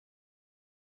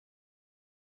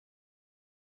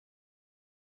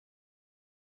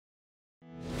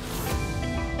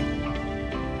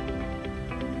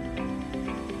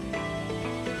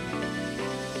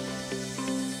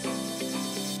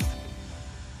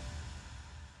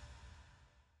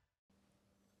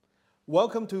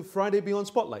Welcome to Friday Beyond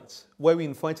Spotlights, where we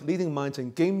invite leading minds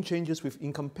and game changers with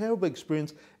incomparable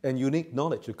experience and unique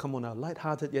knowledge to come on our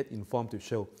light-hearted yet informative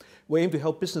show. We aim to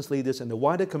help business leaders and the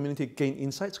wider community gain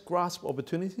insights, grasp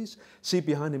opportunities, see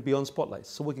behind and beyond spotlights,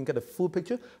 so we can get a full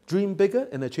picture, dream bigger,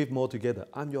 and achieve more together.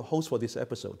 I'm your host for this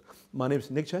episode. My name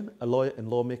is Nick Chen, a lawyer and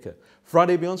lawmaker.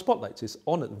 Friday Beyond Spotlights is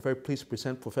honored and very pleased to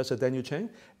present Professor Daniel Cheng,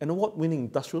 an award-winning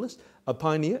industrialist, a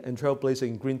pioneer and trailblazer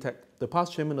in Greentech, the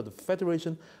past chairman of the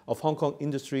Federation of Hong Kong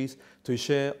Industries, to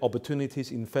share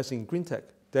opportunities investing in Greentech.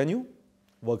 Daniel,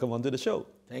 welcome onto the show.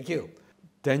 Thank you.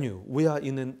 Daniel, we are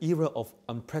in an era of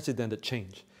unprecedented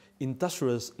change.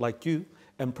 Industrialists like you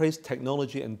embrace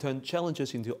technology and turn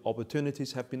challenges into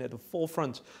opportunities, have been at the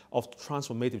forefront of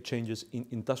transformative changes in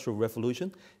industrial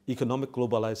revolution, economic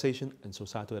globalization, and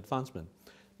societal advancement.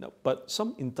 Now, but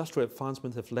some industrial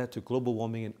advancements have led to global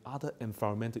warming and other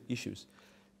environmental issues.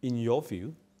 In your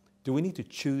view, do we need to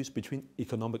choose between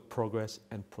economic progress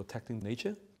and protecting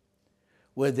nature?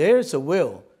 Where there is a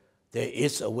will, there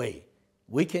is a way.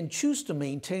 We can choose to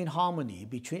maintain harmony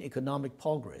between economic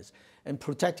progress and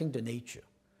protecting the nature.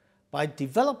 By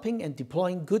developing and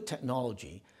deploying good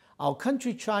technology, our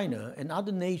country, China, and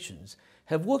other nations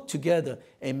have worked together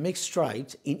and made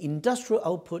strides in industrial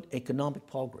output economic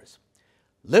progress,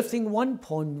 lifting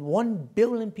 1.1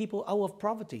 billion people out of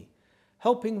poverty,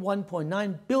 helping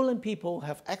 1.9 billion people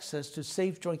have access to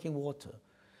safe drinking water.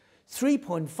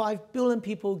 3.5 billion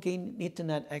people gain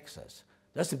internet access.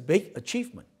 That's a big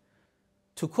achievement.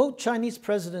 To quote Chinese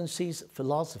presidency's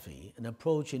philosophy and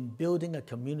approach in building a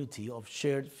community of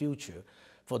shared future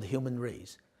for the human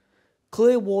race,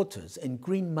 clear waters and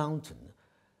green mountains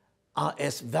are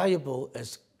as valuable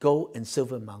as gold and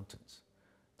silver mountains.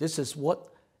 This is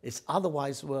what is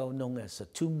otherwise well known as the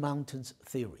two mountains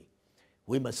theory.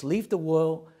 We must leave the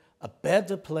world a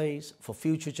better place for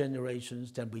future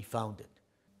generations than we found it.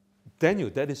 Daniel,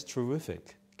 that is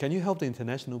terrific. Can you help the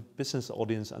international business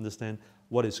audience understand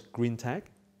what is Greentech?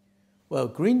 Well,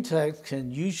 Greentech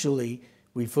can usually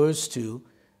refers to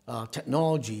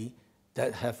technology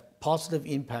that have positive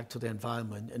impact to the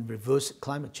environment and reverse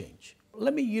climate change.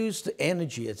 Let me use the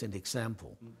energy as an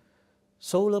example.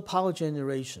 Solar power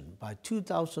generation, by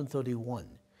 2031,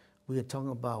 we are talking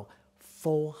about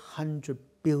 $400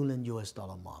 billion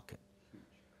market.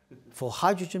 For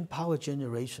hydrogen power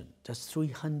generation, that's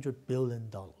 $300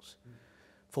 billion.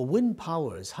 For wind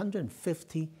power, it's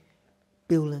 $150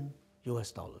 billion.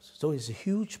 So it's a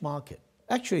huge market.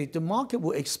 Actually, the market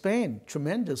will expand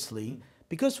tremendously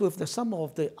because with some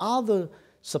of the other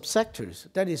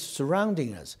subsectors that is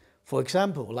surrounding us, for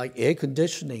example, like air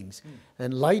conditioning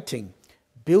and lighting,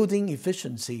 building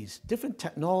efficiencies, different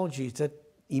technologies that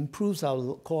improves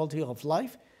our quality of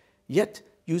life, yet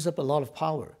use up a lot of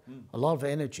power, a lot of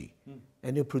energy,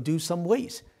 and it produce some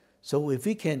waste. So if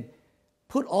we can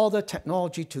put all the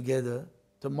technology together,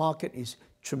 the market is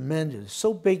tremendous,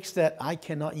 so big that I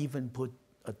cannot even put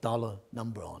a dollar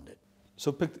number on it.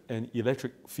 So pick an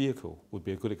electric vehicle would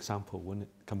be a good example when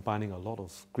combining a lot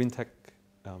of Greentech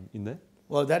in there?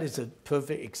 Well, that is a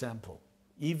perfect example.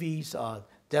 EVs are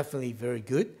definitely very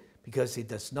good because it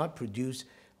does not produce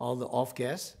all the off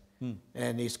gas,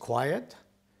 and it's quiet,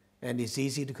 and it's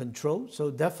easy to control.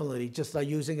 So definitely, just like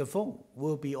using a phone,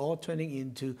 we'll be all turning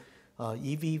into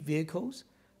EV vehicles.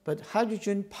 But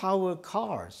hydrogen-powered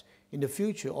cars in the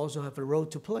future also have a role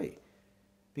to play,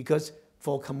 because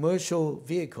for commercial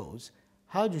vehicles,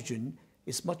 hydrogen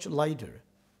is much lighter,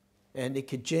 and it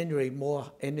can generate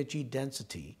more energy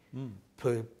density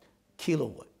per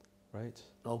kilowatt. Right.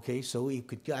 Okay, so it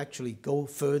could actually go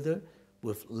further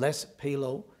with less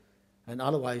payload, and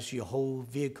otherwise your whole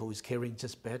vehicle is carrying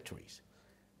just batteries.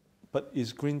 But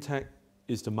is Greentech,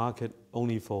 is the market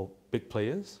only for big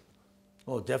players?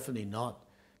 Oh, definitely not.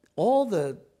 All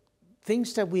the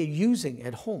things that we're using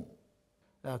at home,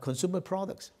 consumer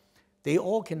products, they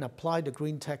all can apply the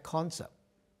Greentech concept,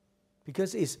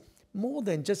 because it's more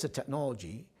than just a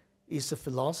technology, it's a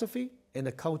philosophy and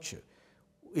a culture.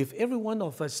 If every one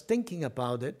of us thinking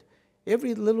about it,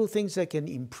 every little things that can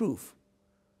improve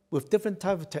with different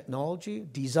type of technology,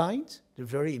 designs, they're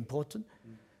very important.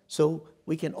 So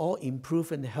we can all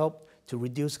improve and help to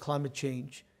reduce climate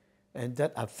change, and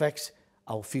that affects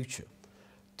our future.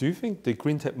 Do you think the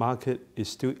Greentech market is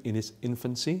still in its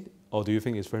infancy, or do you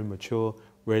think it's very mature,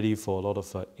 ready for a lot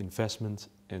of investment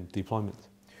and deployment?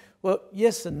 Well,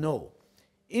 yes and no.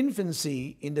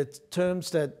 Infancy in the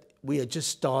terms that we are just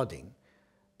starting,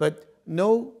 but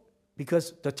no,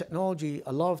 because the technology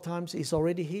a lot of times is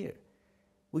already here.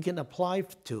 We can apply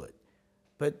to it.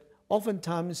 But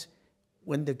oftentimes,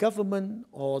 when the government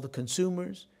or the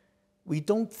consumers, we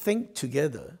don't think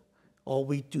together, or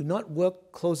we do not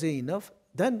work closely enough,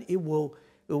 then it will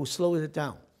slow it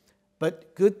down.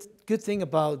 But good thing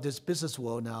about this business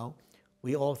world now,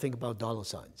 we all think about dollar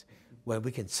signs. When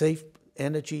we can save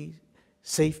energy,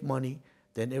 save money,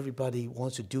 then everybody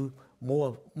wants to do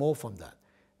more from that.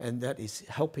 And that is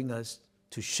helping us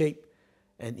to shape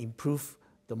and improve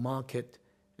the market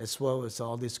as well as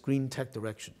all this green tech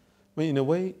direction. Well, in a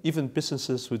way, even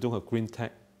businesses who don't have green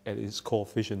tech at its core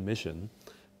vision mission,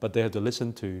 but they have to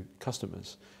listen to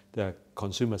customers. They are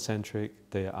consumer-centric,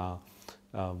 they are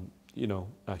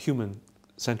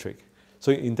human-centric.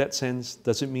 So in that sense,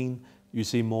 does it mean you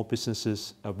see more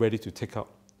businesses are ready to take up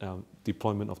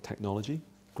deployment of technology,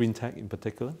 green tech in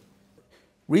particular?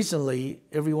 Recently,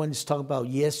 everyone is talking about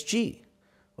ESG.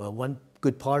 Well, one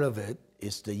good part of it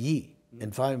is the E,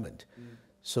 environment.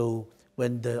 So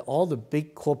when all the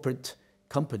big corporate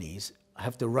companies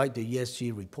have to write the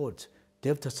ESG reports, they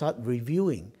have to start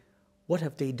reviewing what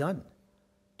have they done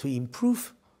to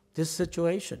improve this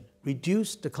situation,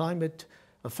 reduce the climate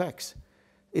effects.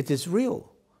 It is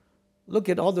real. Look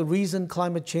at all the recent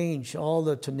climate change, all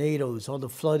the tornadoes, all the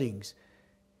floodings.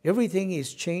 Everything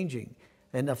is changing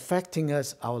and affecting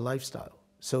us, our lifestyle.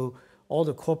 So all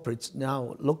the corporates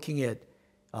now looking at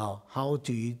how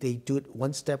do they do it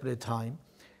one step at a time,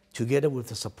 together with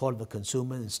the support of the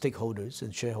consumer and stakeholders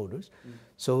and shareholders.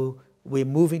 So we're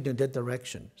moving in that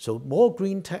direction. So more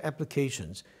green tech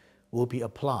applications will be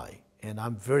applied, and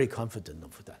I'm very confident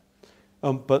of that.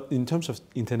 But in terms of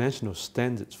international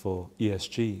standards for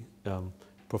ESG,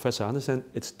 Professor, I understand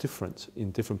it's different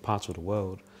in different parts of the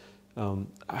world.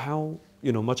 How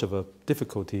much of a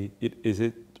difficulty is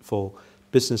it for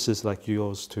businesses like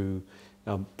yours to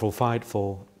provide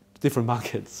for different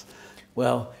markets?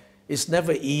 Well, it's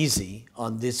never easy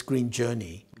on this green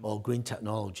journey or green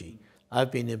technology.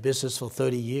 I've been in business for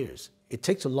 30 years. It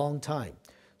takes a long time.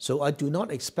 So I do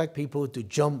not expect people to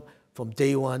jump from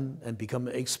day one and become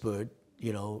an expert,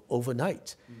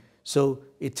 overnight. So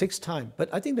it takes time.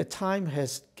 But I think the time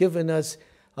has given us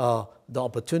the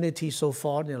opportunity so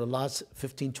far in the last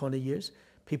 15, 20 years.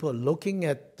 People are looking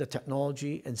at the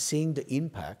technology and seeing the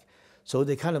impact. So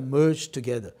they kind of merge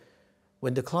together.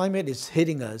 When the climate is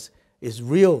hitting us, it's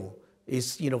real,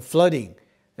 it's flooding,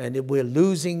 and if we're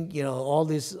losing all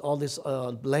this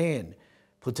land,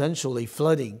 potentially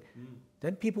flooding,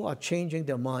 then people are changing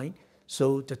their mind.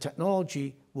 So the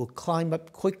technology will climb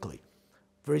up quickly.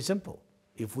 Very simple.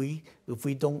 If we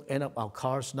don't end up our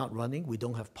cars not running, we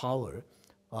don't have power,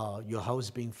 your house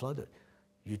being flooded,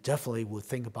 you definitely will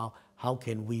think about how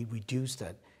can we reduce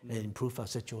that and improve our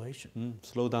situation.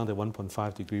 Slow down the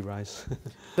 1.5 degree rise.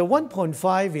 The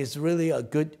 1.5 is really a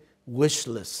good wish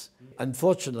list.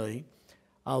 Unfortunately,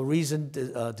 our recent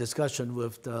discussion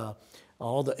with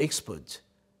all the experts,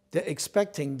 they're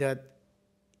expecting that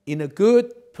in a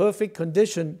good, perfect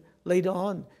condition later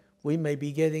on, we may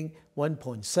be getting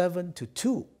 1.7 to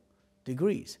 2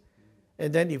 degrees.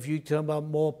 And then if you talk about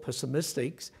more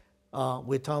pessimistics,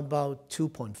 we're talking about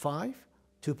 2.5,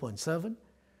 2.7.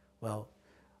 Well,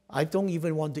 I don't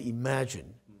even want to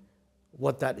imagine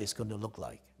what that is going to look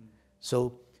like.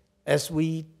 So as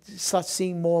we start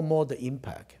seeing more and more the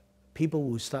impact, people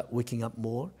will start waking up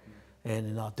more,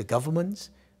 and the governments,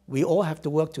 we all have to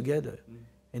work together.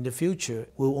 In the future,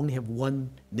 we'll only have one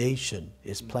nation,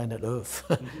 is planet Earth.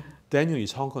 Daniel,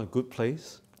 is Hong Kong a good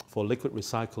place for liquid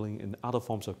recycling and other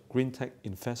forms of green tech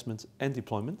investments and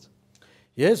deployment?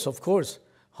 Yes, of course.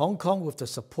 Hong Kong, with the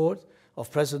support of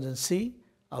President Xi,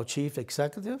 our chief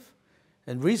executive,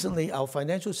 and recently our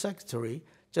financial secretary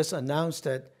just announced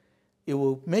that it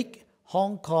will make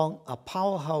Hong Kong a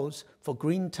powerhouse for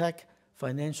green tech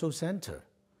financial center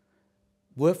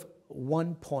worth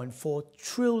 $1.4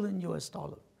 trillion US.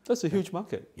 That's a huge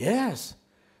market. Yes,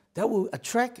 that will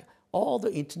attract all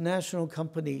the international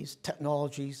companies,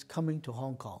 technologies coming to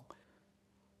Hong Kong.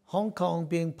 Hong Kong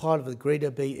being part of the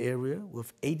Greater Bay Area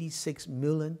with 86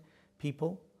 million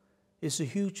people is a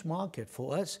huge market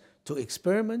for us to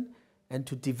experiment and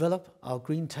to develop our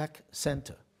green tech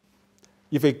center.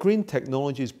 If a green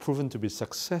technology is proven to be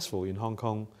successful in Hong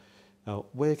Kong,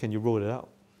 where can you roll it out?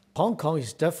 Hong Kong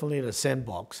is definitely the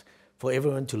sandbox for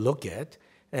everyone to look at,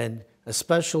 and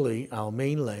especially our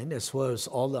mainland as well as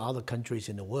all the other countries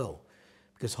in the world.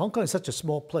 Because Hong Kong is such a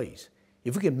small place.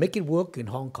 If we can make it work in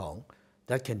Hong Kong,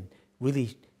 that can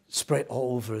really spread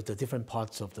all over the different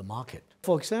parts of the market.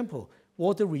 For example,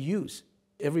 water reuse.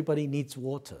 Everybody needs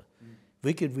water.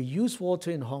 We could reuse water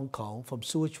in Hong Kong from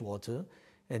sewage water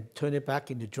and turn it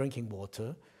back into drinking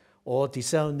water, or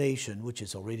desalination, which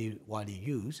is already widely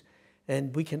used,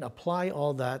 and we can apply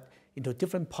all that into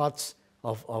different parts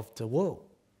of the world.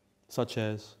 Such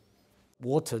as?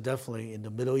 water definitely in the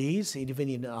Middle East, even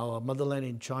in our motherland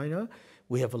in China.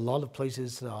 We have a lot of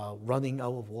places running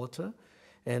out of water,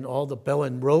 and all the Belt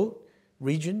and Road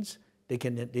regions, they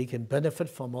can benefit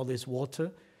from all this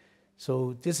water.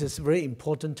 So this is very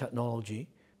important technology.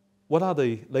 What are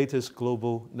the latest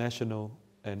global, national,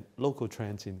 and local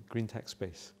trends in green tech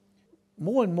space?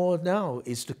 More and more now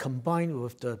is to combine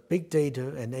with the big data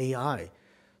and AI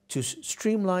to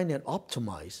streamline and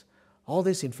optimize all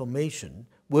this information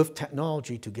with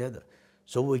technology together,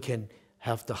 so we can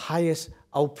have the highest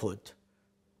output.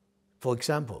 For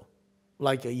example,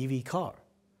 like an EV car,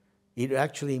 it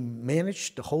actually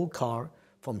managed the whole car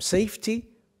from safety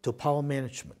to power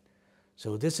management.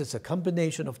 So this is a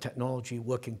combination of technology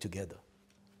working together.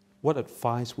 What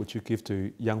advice would you give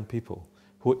to young people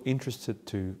who are interested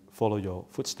to follow your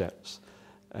footsteps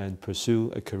and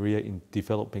pursue a career in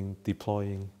developing,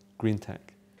 deploying green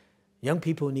tech? Young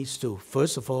people need to,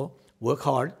 first of all, work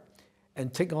hard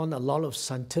and take on a lot of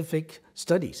scientific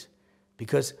studies,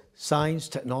 because science,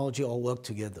 technology all work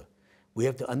together. We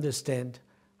have to understand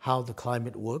how the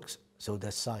climate works, so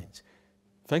that's science.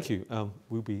 Thank you.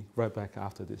 We'll be right back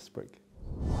after this break.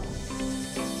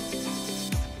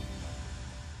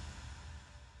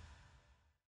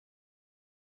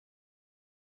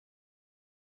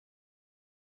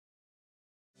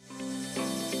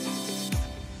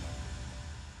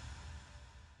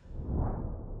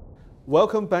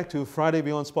 Welcome back to Friday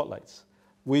Beyond Spotlights.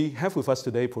 We have with us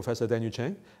today Professor Daniel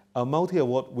Cheng, a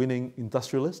multi-award winning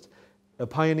industrialist, a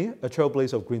pioneer, a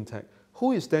trailblazer of green tech.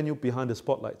 Who is Daniel behind the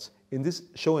spotlights? In this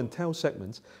show and tell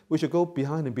segments, we should go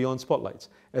behind and beyond spotlights.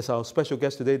 As our special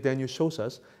guest today, Daniel shows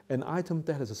us an item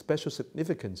that has a special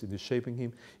significance in shaping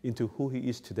him into who he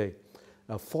is today,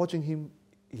 forging him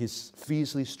his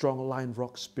fiercely strong lion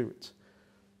rock spirit.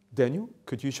 Daniel,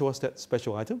 could you show us that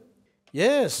special item?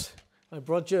 Yes, I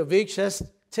brought you a VHS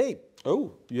tape.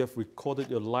 Oh, you have recorded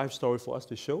your life story for us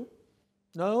to show?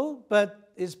 No,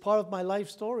 but it's part of my life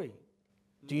story.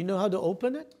 Do you know how to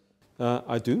open it?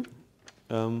 I do.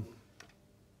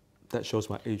 That shows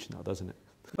my age now, doesn't it?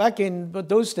 Back in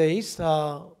those days,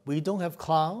 we don't have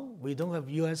cloud, we don't have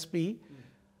USB.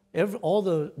 All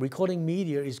the recording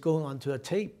media is going onto a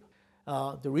tape.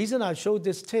 The reason I showed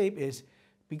this tape is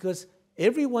because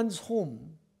everyone's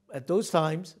home at those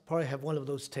times probably have one of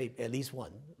those tapes, at least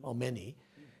one or many.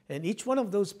 And each one of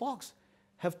those boxes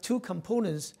have three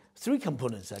components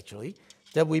actually,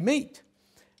 that we made.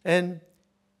 And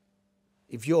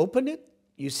if you open it,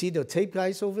 you see the tape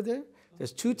guys over there.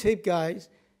 There's two tape guys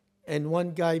and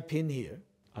one guy pinned here.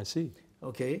 I see.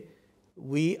 Okay.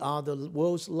 We are the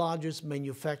world's largest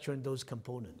manufacturer in those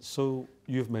components. So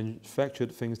you've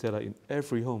manufactured things that are in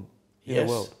every home in the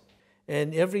world.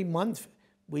 And every month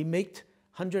we make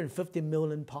 150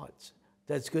 million parts.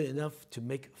 That's good enough to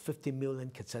make 50 million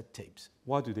cassette tapes.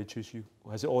 Why do they choose you?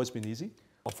 Has it always been easy?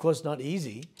 Of course not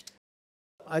easy.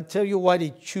 I tell you why they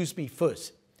choose me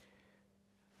first.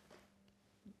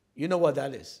 You know what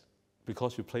that is?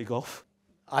 Because you play golf?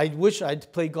 I wish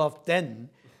I'd play golf then,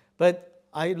 but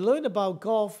I learned about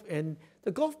golf, and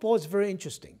the golf ball is very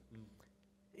interesting.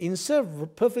 Instead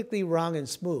of perfectly round and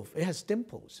smooth, it has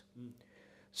dimples.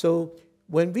 So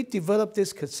when we developed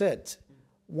this cassette,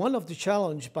 one of the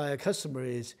challenge by a customer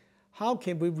is how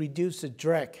can we reduce the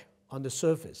drag on the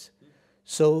surface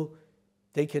so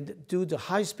they can do the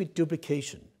high-speed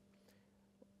duplication.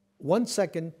 1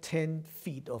 second, 10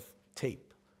 feet of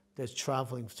tape that's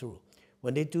traveling through.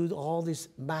 When they do all this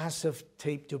massive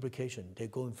tape duplication, they're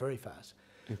going very fast.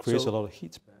 It creates a lot of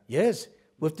heat. Yes,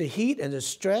 with the heat and the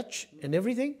stretch and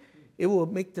everything, it will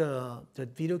make the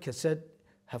video cassette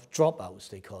have dropouts,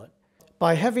 they call it.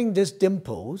 By having these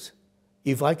dimples,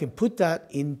 if I can put that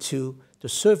into the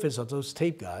surface of those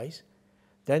tape guys,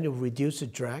 then it will reduce the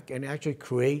drag and actually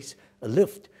creates a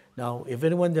lift. Now, if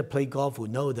anyone that play golf will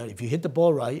know that if you hit the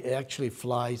ball right, it actually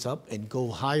flies up and go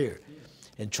higher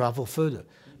and travel further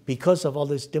because of all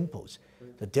these dimples.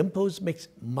 The dimples makes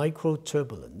micro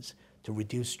turbulence to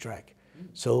reduce drag.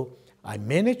 So I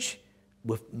manage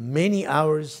with many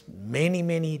hours,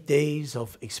 many days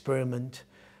of experiment.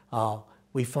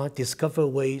 We discover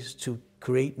ways to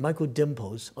create micro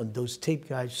dimples on those tape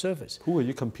guide surface. Who are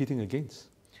you competing against?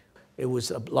 It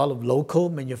was a lot of local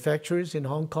manufacturers in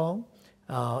Hong Kong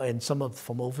and some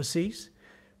from overseas,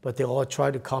 but they all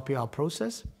tried to copy our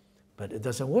process, but it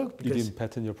doesn't work. You didn't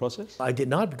patent your process? I did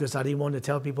not, because I didn't want to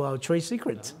tell people our trade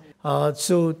secrets.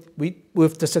 So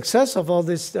with the success of all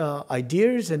these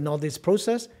ideas and all this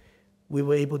process, we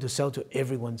were able to sell to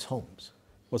everyone's homes.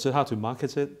 Was it hard to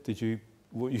market it? Did you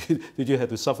have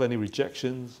to suffer any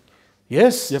rejections?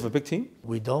 Yes. You have a big team?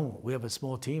 We don't. We have a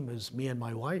small team. It's me and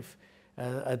my wife.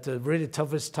 at the really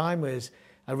toughest time is,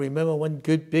 I remember one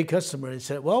good big customer and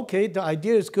said, well, okay, the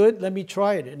idea is good, let me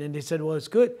try it. And then they said, well, it's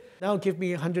good. Now give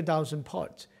me 100,000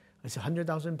 parts. I said,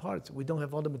 100,000 parts? We don't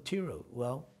have all the material.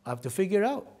 Well, I have to figure it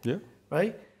out,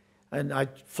 right? And I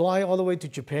fly all the way to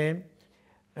Japan,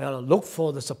 look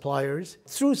for the suppliers.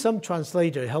 Through some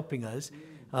translator helping us,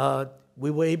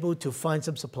 we were able to find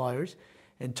some suppliers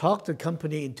and talk the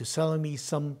company into selling me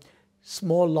some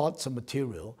small lots of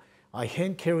material. I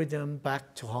hand carried them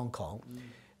back to Hong Kong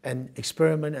and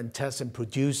experiment and test and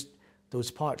produce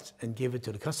those parts and give it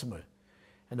to the customer.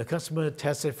 And the customer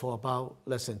tested for about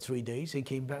less than 3 days. He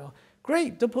came back,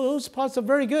 great, those parts are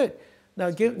very good.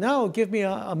 Now give me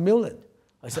a million.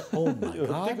 I said, oh my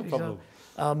God,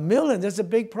 a million, that's a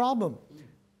big problem.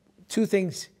 Two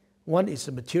things, one is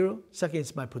the material, second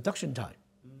is my production time,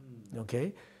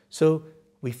 okay? So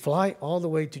we fly all the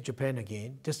way to Japan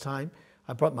again. This time,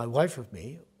 I brought my wife with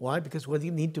me. Why? Because we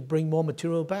need to bring more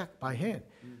material back by hand.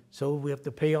 So we have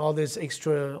to pay all this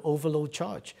extra overload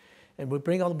charge. And we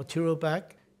bring all the material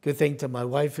back. Good thing that my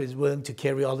wife is willing to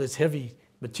carry all this heavy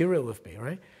material with me,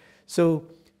 right? So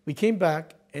we came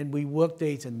back and we worked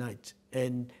days and nights.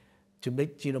 And to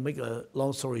make a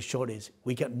long story short is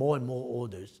we get more and more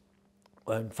orders.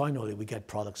 And finally, we get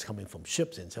products coming from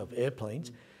ships instead of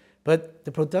airplanes. But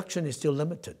the production is still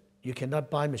limited. You cannot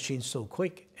buy machines so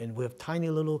quick, and we have tiny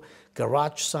little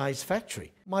garage-sized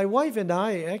factory. My wife and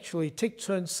I actually take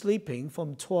turns sleeping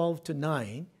from 12 to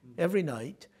 9 every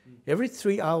night. Every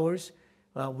 3 hours,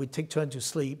 we take turns to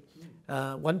sleep.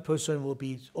 One person will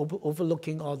be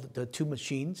overlooking all the two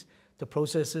machines, the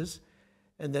processes,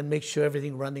 and then make sure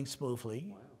everything running smoothly.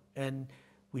 Wow. And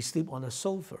we sleep on a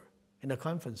sofa in a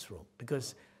conference room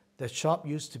because the shop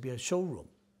used to be a showroom.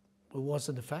 It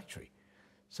wasn't a factory.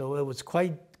 So it was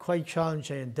quite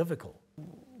challenging and difficult.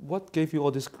 What gave you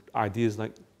all these ideas,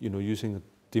 like using a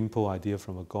dimple idea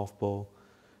from a golf ball?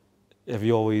 Have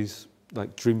you always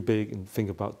dream big and think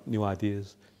about new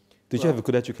ideas? Did you have a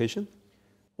good education?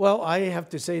 Well, I have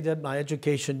to say that my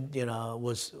education,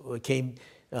 came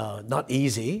not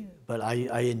easy, but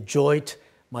I enjoyed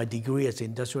my degree as an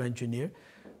industrial engineer.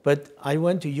 But I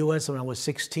went to US when I was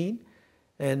 16,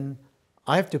 and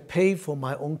I have to pay for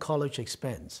my own college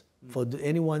expense. For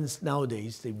anyone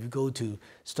nowadays, if you go to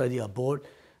study abroad,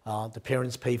 the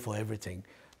parents pay for everything.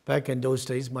 Back in those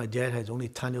days, my dad had only a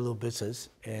tiny little business,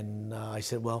 and I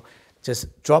said, well,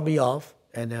 just drop me off.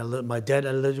 And my dad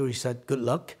literally said, good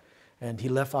luck. And he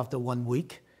left after 1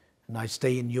 week, and I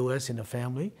stayed in US in a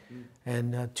family.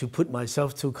 And to put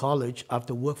myself through college, I have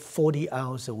to work 40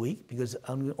 hours a week because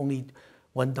I'm only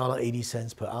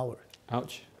 $1.80 per hour.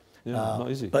 Ouch. Yeah, not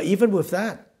easy. But even with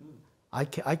that, I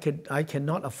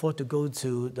cannot afford to go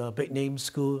to the big name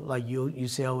school like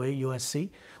UCLA, USC,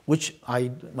 which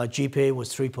my GPA was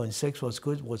 3.6, was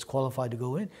good, was qualified to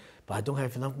go in, but I don't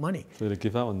have enough money. So you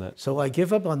give up on that? So I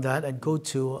give up on that and go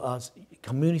to a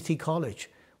community college,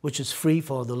 which is free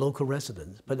for the local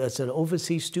residents. But as an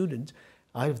overseas student,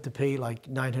 I have to pay like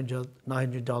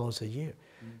 $900 a year.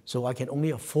 So I can only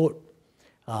afford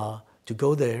to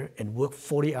go there and work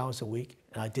 40 hours a week.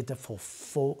 And I did that for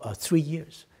 3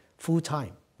 years.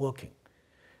 Full-time working.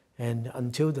 And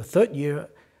until the third year,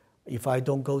 if I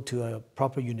don't go to a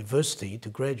proper university to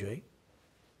graduate,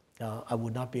 I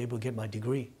would not be able to get my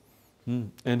degree.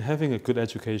 And having a good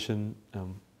education,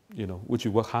 which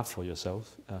you work hard for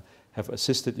yourself, have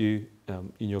assisted you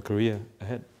in your career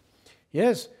ahead?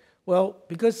 Yes. Well,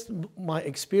 because my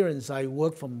experience, I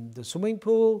worked from the swimming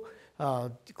pool,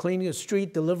 cleaning the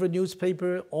street, delivering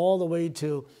newspaper, all the way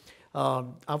to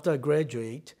after I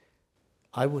graduate,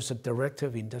 I was a director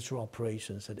of industrial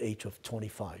operations at the age of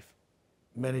 25,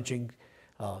 managing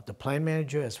the plant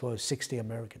manager as well as 60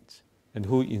 Americans. And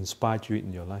who inspired you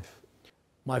in your life?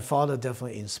 My father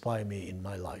definitely inspired me in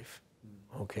my life,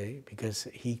 okay, because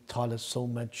he taught us so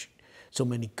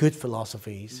many good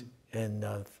philosophies and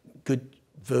good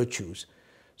virtues.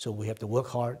 So we have to work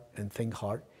hard and think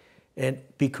hard and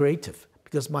be creative,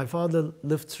 because my father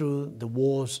lived through the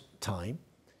war's time.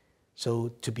 So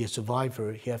to be a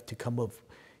survivor, he has to come up,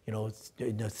 in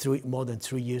more than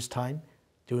 3 years' time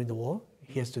during the war,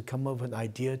 he has to come up with an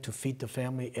idea to feed the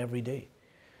family every day.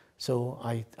 So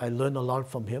I learned a lot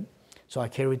from him. So I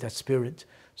carried that spirit.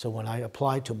 So when I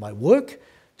apply to my work,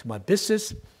 to my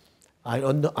business,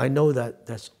 I know that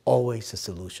there's always a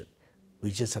solution.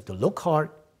 We just have to look hard,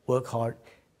 work hard.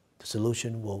 The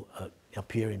solution will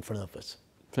appear in front of us.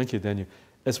 Thank you, Daniel.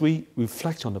 As we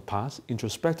reflect on the past,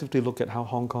 introspectively look at how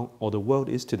Hong Kong or the world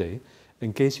is today,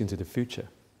 and gaze into the future,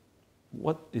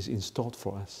 what is in store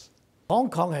for us? Hong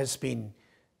Kong has been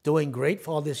doing great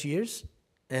for all these years,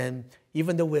 and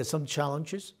even though we have some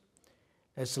challenges,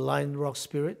 as the lion rock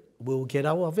spirit. We'll get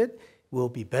out of it, we'll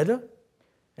be better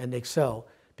and excel,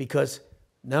 because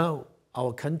now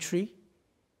our country,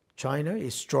 China,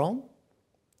 is strong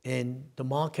and the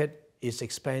market is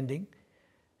expanding.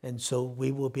 And so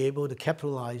we will be able to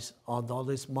capitalize on all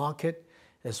this market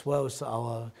as well as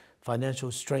our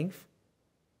financial strength,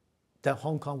 that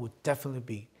Hong Kong would definitely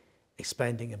be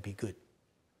expanding and be good.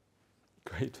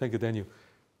 Great, thank you, Daniel.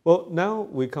 Well, now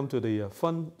we come to the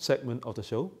fun segment of the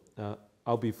show.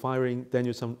 I'll be firing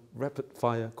Daniel some rapid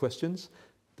fire questions.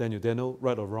 Daniel, there are no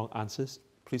right or wrong answers.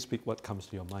 Please speak what comes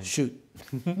to your mind. Shoot.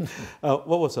 What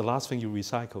was the last thing you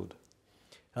recycled?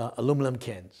 Aluminum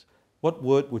cans. What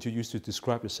word would you use to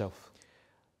describe yourself?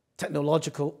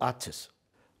 Technological artist.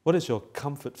 What is your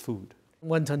comfort food?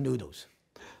 Wonton noodles.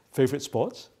 Favorite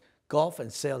sports? Golf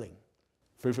and sailing.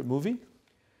 Favorite movie?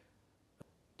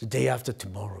 The Day After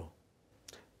Tomorrow.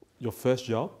 Your first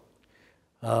job?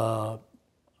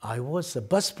 I was a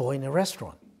busboy in a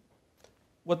restaurant.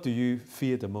 What do you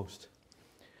fear the most?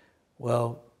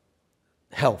 Well,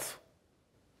 health.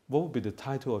 What would be the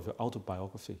title of your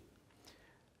autobiography?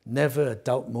 Never a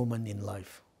doubt moment in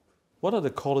life. What are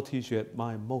the qualities you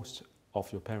admire most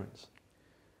of your parents?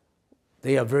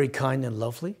 They are very kind and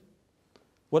lovely.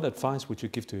 What advice would you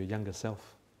give to your younger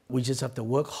self? We just have to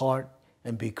work hard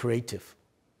and be creative.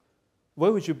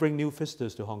 Where would you bring new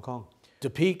visitors to Hong Kong? The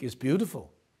Peak is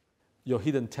beautiful. Your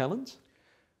hidden talents?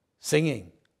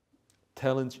 Singing.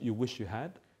 Talents you wish you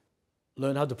had?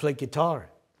 Learn how to play guitar.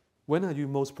 When are you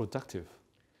most productive?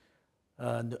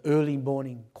 The early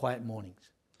morning, quiet mornings.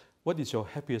 What is your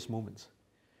happiest moment?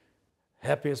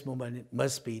 Happiest moment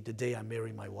must be the day I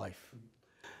marry my wife.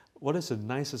 What is the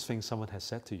nicest thing someone has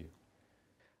said to you?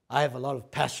 I have a lot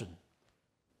of passion.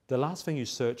 The last thing you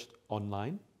searched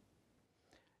online?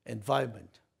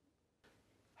 Environment.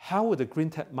 How will the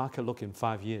Greentech market look in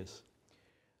 5 years?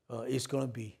 It's going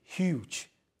to be huge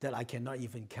that I cannot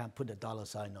even put a dollar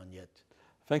sign on yet.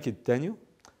 Thank you, Daniel.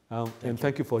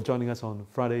 Thank you for joining us on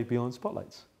Friday Beyond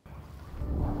Spotlights.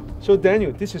 So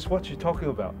Daniel, this is what you're talking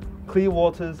about. Clear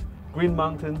waters, green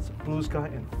mountains, blue sky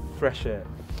and fresh air.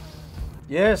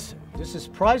 Yes, this is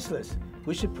priceless.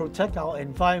 We should protect our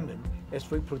environment as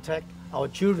we protect our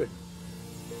children.